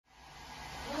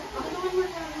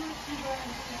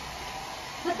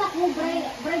ako,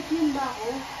 bright yun ba ako?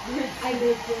 Ay,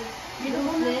 bright yun.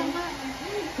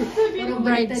 Puro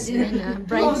bridesmen na.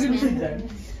 Bridesmen.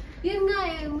 Yun nga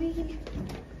eh,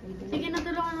 Sige,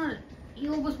 natulungan mo.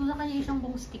 Iubos mo sa kanya isang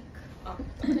buong stick.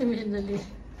 May dali.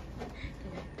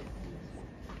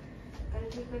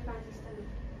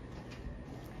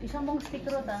 Isang buong stick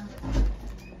rod ah.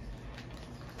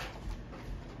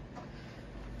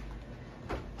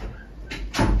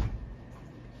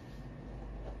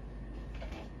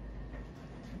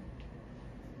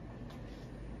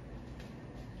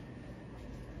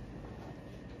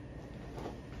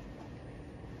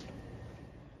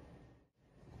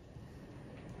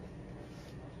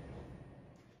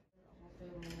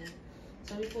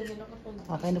 Sabi po nila kapag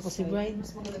Okay na po si Bride.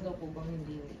 mas maganda daw po bang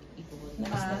hindi ituwan?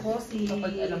 Next po si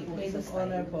Kapag alam po Maid sa of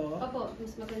Honor po. Opo,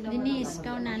 mas maganda ko Denise,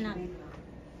 ikaw na anak.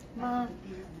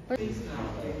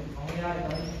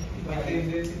 May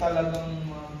tendency talagang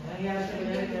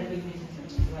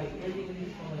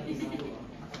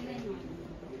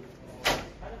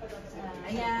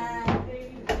Ayan.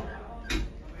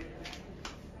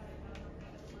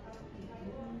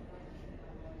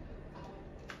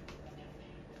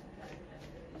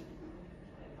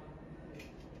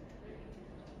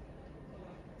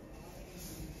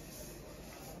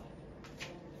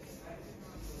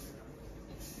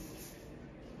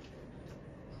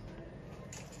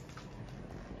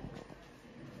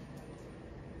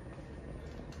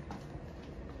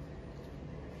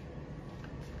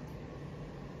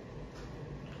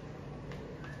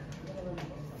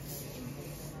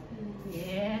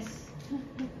 Yes.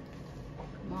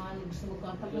 Mahal, gusto mo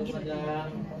kapag-igit.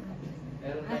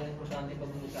 Meron tayong importante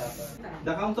pag-uusapan.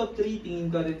 the count of 3, tingin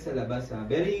ko rin sa labas ha.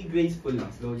 Very graceful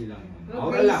lang, slowly lang.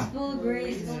 Okay lang.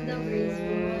 graceful daw,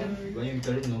 graceful. Iba yung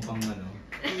turn no, pang ano,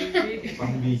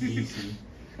 pang BTC.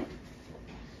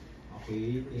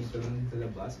 Okay, tingin ko rin sa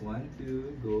labas. 1,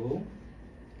 2, go.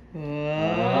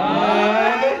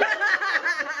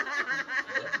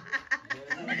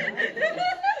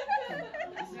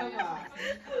 Isa pa.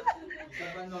 Isa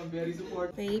pa no, very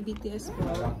support. Kay BTS po.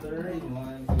 After, 1,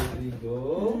 2, 3,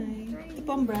 go. Ito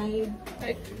po ang bride.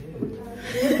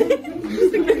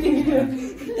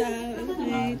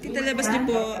 Tita, labas niyo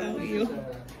po ang iyo.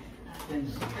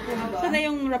 Sana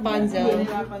yung Rapunzel.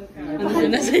 Ano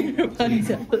na sa yung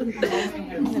Rapunzel?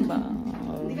 Diba?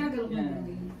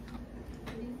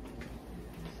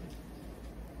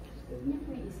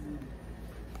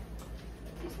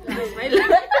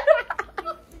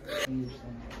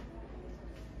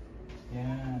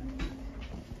 Yan.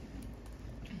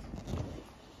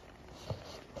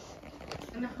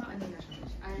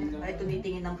 Ay,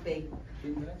 tumitingin ng peg.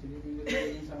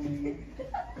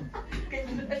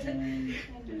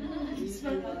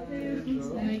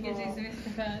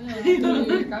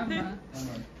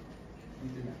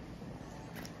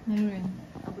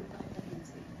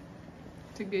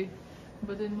 Sige,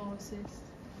 batin mo ko sis.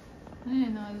 Ano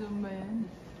yan, naka-zoom ba yan?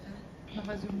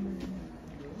 Naka-zoom ba yan?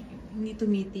 Hindi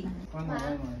tumiting. Ano?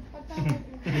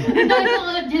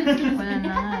 Wala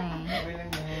na nga eh. Okay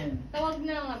lang yan. Tawag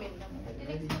na lang namin.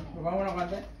 Baba mo ng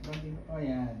konti. Oh,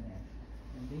 yan.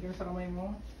 Tingin sa kamay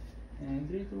mo. And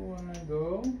 3, 2, 1,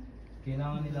 go.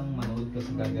 Kailangan nilang manood kasi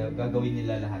gagawin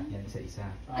nila lahat yan isa-isa.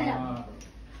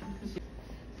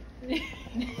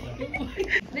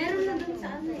 Meron na dun sa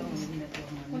ano eh.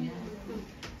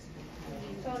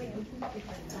 Sorry.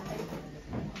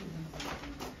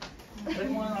 Try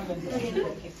mo nga agad.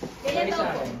 Kaya daw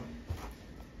po.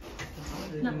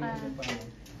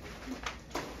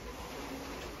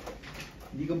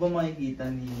 Hindi ko ba makikita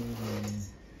ni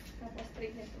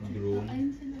Groom?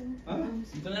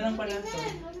 Dito na lang pala.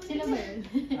 Sila ba yun?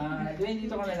 Gawin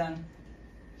dito ka na lang.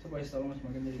 Sa pwesto ko, mas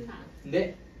maganda dito. Hindi.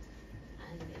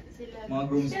 Sila. Mga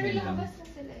groomsmen Sila lang. labas na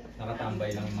sila eh.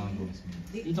 Nakatambay lang yung mga groomsmen.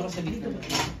 Dito ka sa gitna.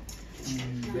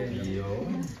 Yun.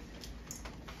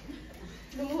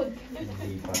 Lumuhod.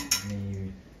 Hindi pa. May...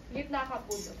 Gitna ka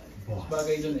po doon. Boss.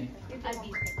 Bagay dun eh. Dito.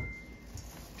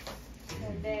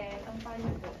 And then, ang paano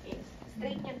po is,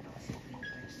 straight nyo to.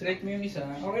 Straight mo yung isa.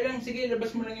 Okay lang, sige,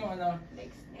 labas mo lang yung ano.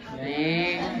 Next.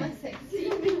 Yan. Mas sexy.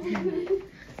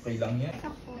 Okay lang yan.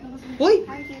 Uy!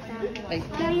 Hi, tita. Ay,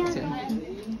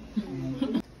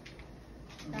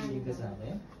 Hindi ka sa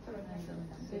akin?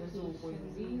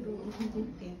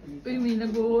 Uy, may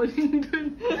nag-walling dun.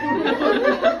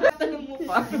 tanong mo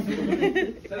pa.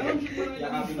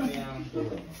 Yakapin mo yung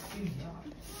puro.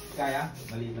 Kaya?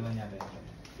 Mali naman yata yun.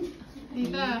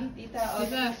 Tita, tita,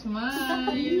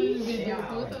 smile. Video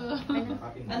ko to.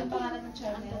 Yakapin mo. Ano pangalan ng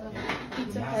channel?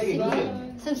 Sige, go.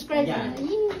 Subscribe Yan. na.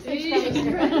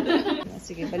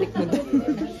 Sige, balik mo doon.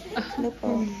 Ano po?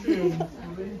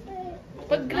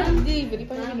 Pag grab delivery,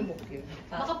 paano binubok yun?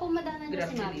 Baka pumadanan niya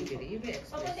si Mami.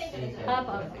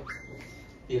 Papa.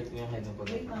 Tiyak mo yung head mo pa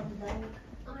rin.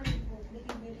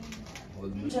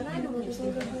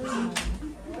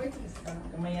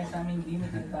 Kamaya sa amin, di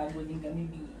magtatago din kami.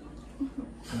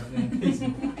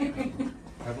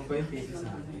 Habang pa yung faces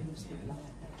sa akin.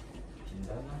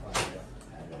 Hinda na pa.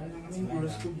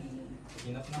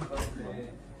 Hinap na pa.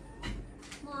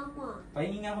 Mama.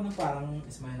 Pahingin nga ako ng parang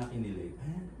smile na kinilig.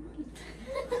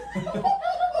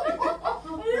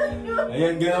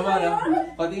 Ayan, gano'n ba na?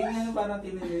 Patingin nga ng parang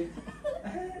kinilig.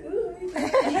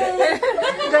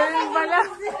 Ganun pala.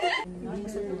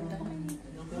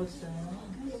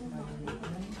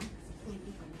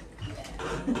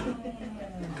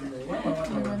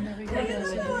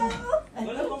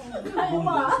 Wala bang boom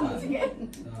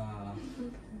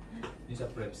yung sa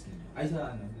preps niya? Ay,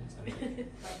 sa ano? Sa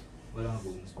walang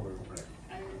booms for prep.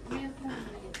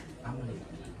 Ah, mali.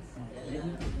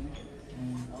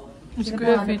 Mas ko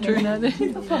yung feature natin.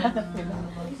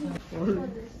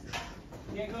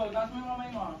 Okay, go. Dance mo yung mamay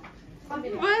mo.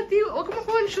 Ba't yung, huwag ka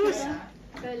makuha ng shoes.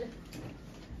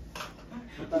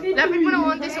 Lapit mo na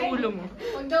konti sa ulo mo.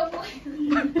 Huwag daw po.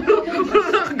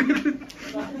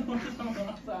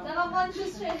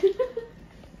 Naka-conscious siya.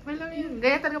 Walang yun.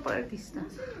 Gaya talaga pag artista.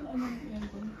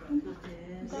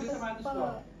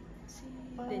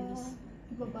 Dennis.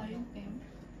 Ibaba yung M.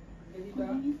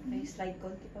 May slide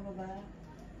konti pa baba.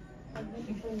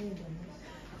 Okay.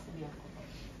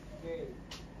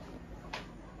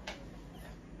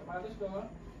 Sapatos ko.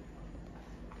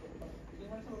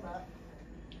 Tingin mo sa baba.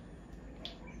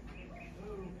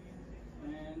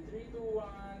 And 3, 2,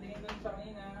 1. Tingin doon sa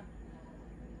kanina.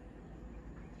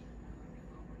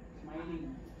 Smiling.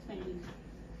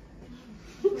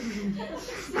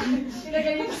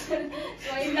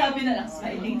 Sinabi na lang,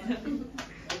 smiling. 3,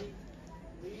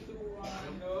 2,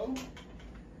 1, go.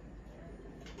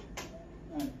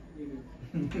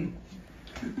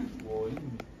 Boy.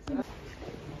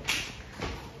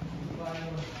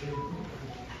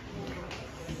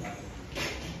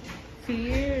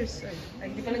 Fierce. Ay,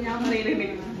 hindi pala niya ako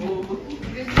naririnig.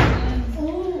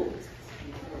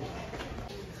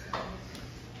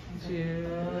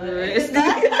 Cheers.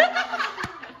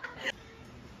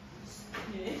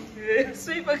 Yes,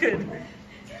 may pagod.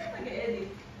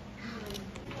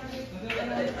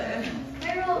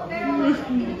 Pero,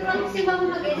 tinuturuan ko si Mama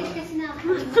mag-edit kasi na ako.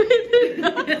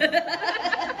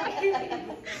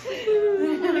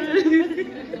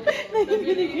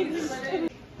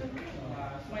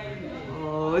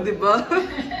 Oh, di ba?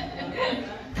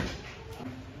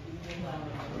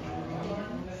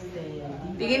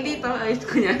 Tingin dito, ayos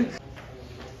ko yan.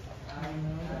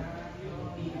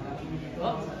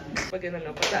 Pag ano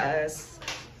na, pataas.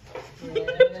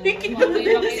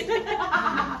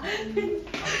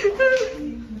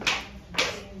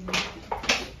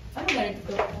 Ano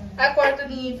ganito? Kwarto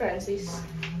ni Francis.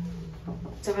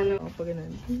 Saka na, pag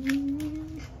ganun.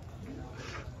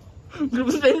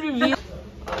 Group spend review.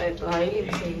 Ito, highly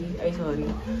busy. Ay, sorry.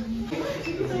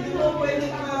 Pwede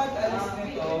ka mag-alis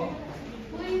nito.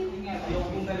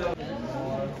 Yung dalawa.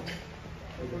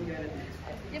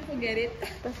 You forget it.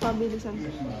 Tapos pabilisan.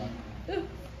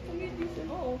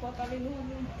 Oo, papalinuhan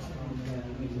mo.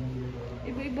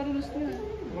 Iba-iba rules na.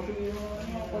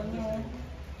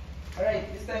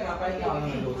 Alright, this time pahinga ako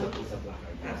ng usap-usap lang.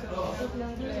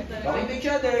 Talking to each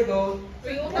other, go.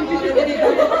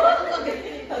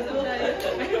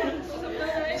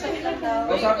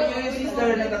 Kausapin niyo yung sister,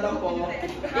 nagtatampo.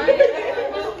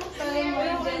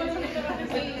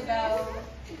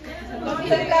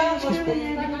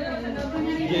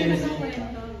 Yes.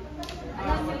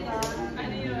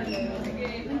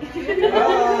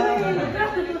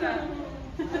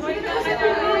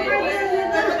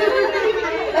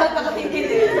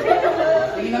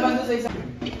 Tingin naman doon sa isa.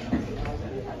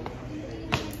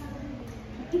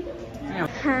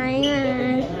 Hi,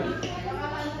 Dad.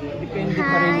 Depende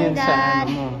pa rin yan sa Dad.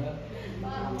 mo.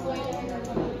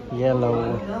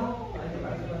 Yellow.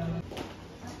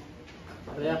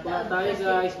 Kaya po na tayo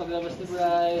guys, paglabas ni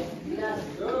Bri.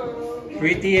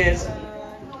 Prettiest.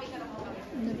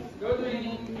 Go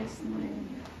Dwayne.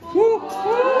 Woo!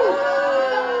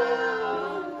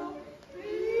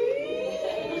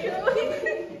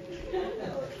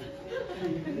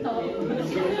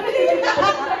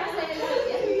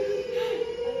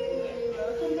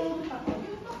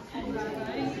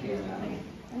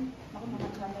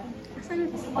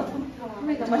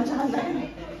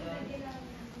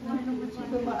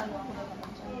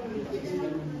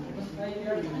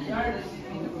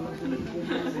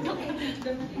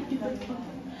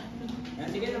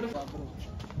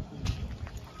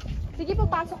 Sige po,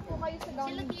 pasok po kayo sa gown.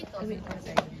 Sila dito.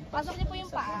 Pasok niyo po yung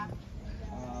paa.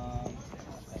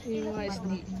 Yung mga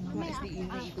SDE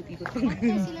na ikot-ikot.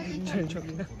 Sila dito.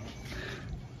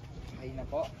 Ayun na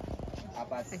po.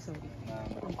 Apat. Ay, sorry.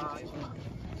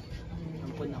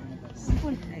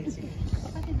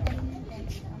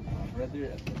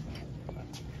 Brother,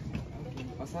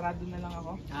 pasarado na lang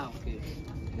ako. Okay.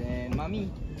 Then,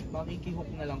 mami, makikihok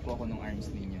na lang po ako ng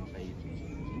arms ninyo kay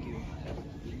thank you.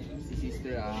 Si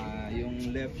sister,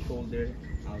 yung left shoulder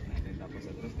out natin. Tapos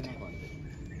atras ko ng konti.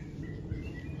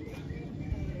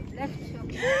 Left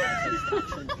shoulder.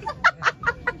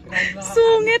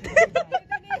 Sungit!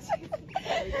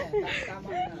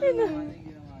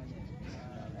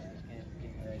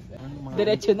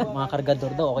 Diretso na. Mga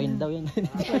kargador daw, okay na daw yan.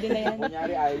 Pwede na yan.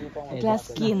 Kunyari, ayaw nyo pang Glass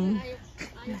skin.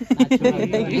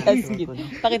 Natural. Glass skin.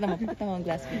 Pakita mo ang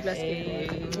glass skin. Glass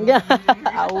skin.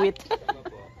 Awit.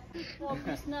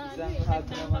 Focus na. Isang hug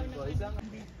naman po. Isang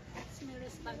May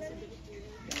responsibility.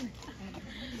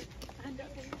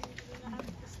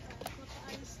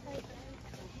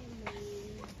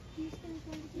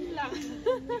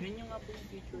 Yun yung nga po yung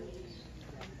picture.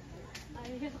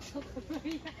 Ayaw ko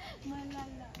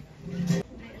malala.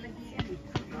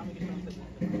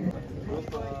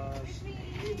 Rufus.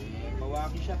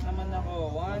 Mawaki shot naman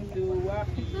ako. 1, 2,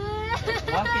 waki.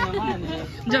 Waki naman eh.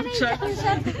 Jump shot.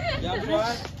 Jump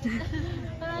shot.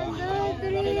 1,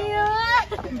 2,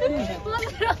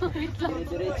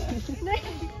 3.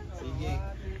 Sige.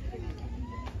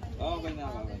 Okay na,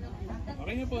 okay na.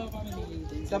 Okay na po, family.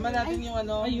 Sama natin yung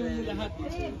ano. Ay, yung lahat.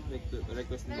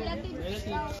 Request mo.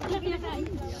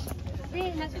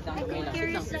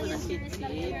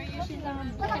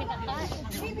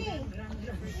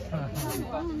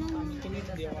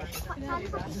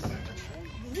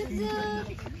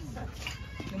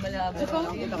 Lumalabo.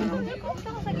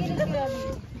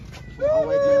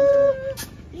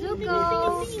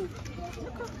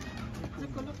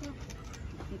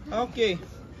 Okay.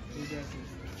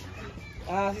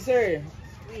 Si sir.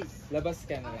 Labas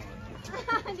ka na lang.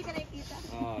 Hindi ka nakikita.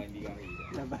 Oo, hindi ka makita.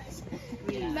 Labas.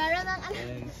 Meron ng ano.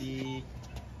 And si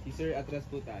sir, atras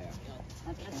po tayo.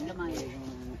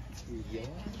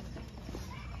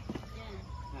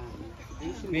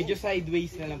 Medyo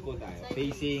sideways na lang po tayo.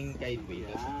 Facing sideways.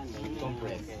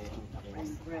 Compress.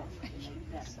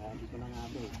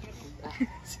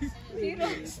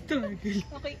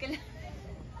 Okay ka lang.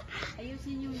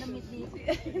 Ayusin yung damit dito.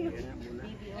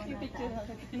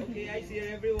 Okay, I see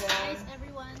everyone. Guys,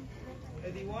 everyone.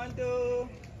 Ready, 1,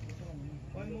 2.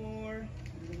 One more.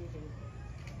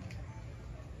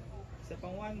 Isa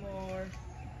pang one more.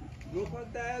 Group hug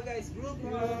tayo guys. Group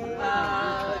hug.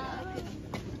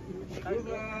 Group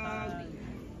hug.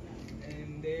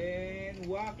 And then,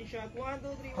 wacky shot. 1, 2,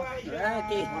 3, wacky shot.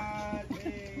 Wacky.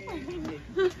 Hey.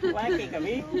 Waki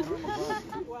kami.